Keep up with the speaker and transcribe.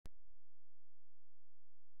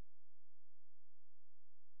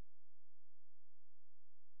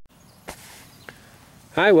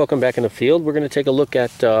Hi, welcome back in the field. We're going to take a look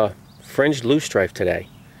at Fringed Loosestrife today.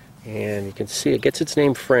 And you can see it gets its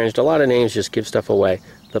name fringed. A lot of names just give stuff away.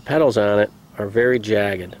 The petals on it are very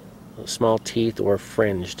jagged, small teeth, or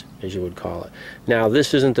fringed, as you would call it. Now,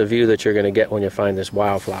 this isn't the view that you're going to get when you find this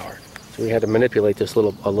wildflower. So we had to manipulate this a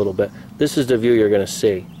little bit. This is the view you're going to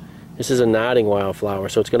see. This is a nodding wildflower,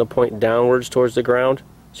 so it's going to point downwards towards the ground.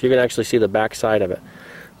 So you're going to actually see the back side of it.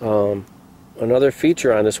 Another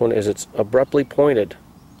feature on this one is it's abruptly pointed.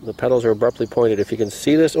 The petals are abruptly pointed. If you can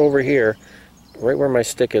see this over here, right where my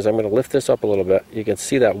stick is, I'm going to lift this up a little bit. You can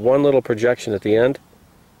see that one little projection at the end.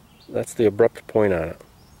 That's the abrupt point on it.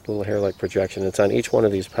 A little hair-like projection. It's on each one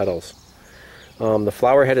of these petals. The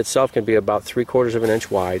flower head itself can be about 3/4 of an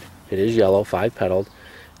inch wide. It is yellow, 5-petaled.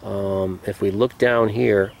 If we look down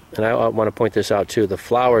here, and I want to point this out too, the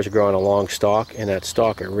flowers grow on a long stalk, and that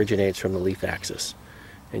stalk originates from the leaf axis.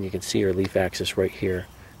 And you can see your leaf axis right here.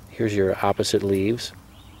 Here's your opposite leaves,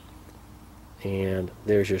 and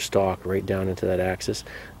there's your stalk right down into that axis.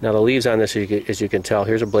 Now the leaves on this, as you can tell,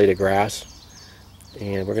 here's a blade of grass,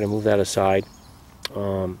 and we're going to move that aside.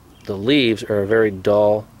 The leaves are a very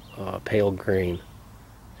dull, pale green,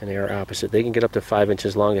 and they are opposite. They can get up to 5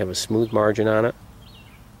 inches long. They have a smooth margin on it,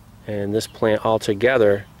 and this plant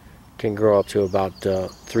altogether can grow up to about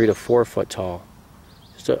 3 to 4 foot tall.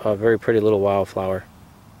 Just a very pretty little wildflower.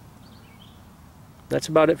 That's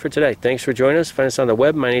about it for today. Thanks for joining us. Find us on the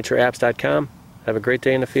web, MyNatureApps.com. Have a great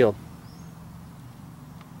day in the field.